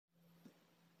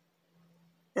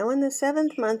And when the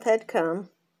 7th month had come,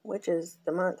 which is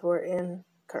the month we're in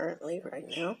currently right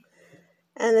now,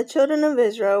 and the children of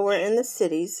Israel were in the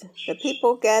cities, the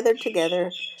people gathered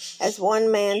together as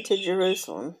one man to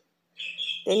Jerusalem.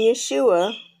 Then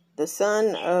Yeshua, the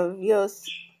son of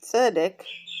Yosedek,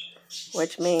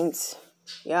 which means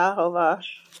Yahovah,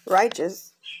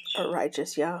 righteous, or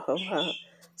righteous Yahovah.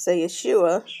 So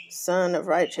Yeshua, son of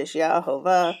righteous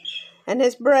Yahovah, and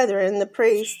his brethren, the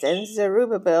priests, and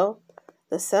Zerubbabel,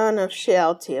 the son of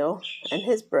Shealtiel, and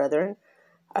his brethren,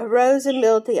 arose and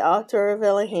built the altar of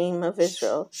Elohim of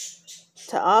Israel,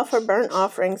 to offer burnt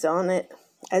offerings on it,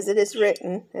 as it is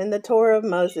written in the Torah of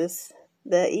Moses,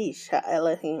 the Ish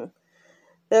HaElohim,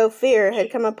 though fear had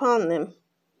come upon them,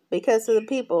 because of the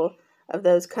people of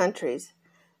those countries.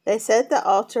 They set the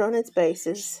altar on its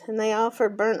basis, and they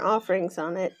offered burnt offerings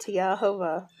on it to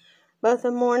Yahovah, both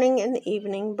the morning and the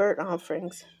evening burnt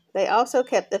offerings. They also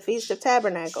kept the Feast of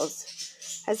Tabernacles,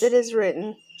 as it is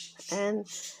written, and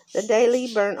the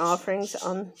daily burnt offerings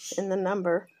in the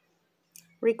number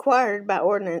required by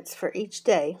ordinance for each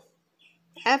day.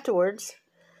 Afterwards,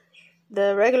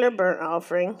 the regular burnt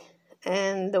offering,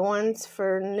 and the ones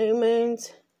for new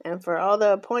moons, and for all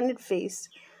the appointed feasts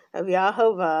of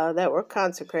Yahovah that were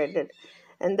consecrated,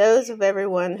 and those of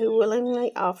everyone who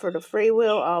willingly offered a free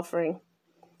will offering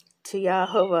to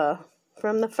Yahovah.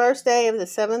 From the first day of the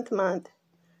 7th month,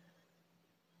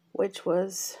 which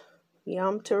was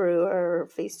Yom Teruah, or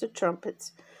Feast of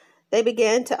Trumpets, they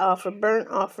began to offer burnt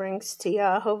offerings to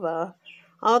Yahovah,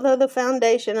 although the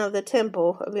foundation of the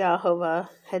temple of Yahovah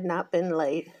had not been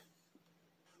laid.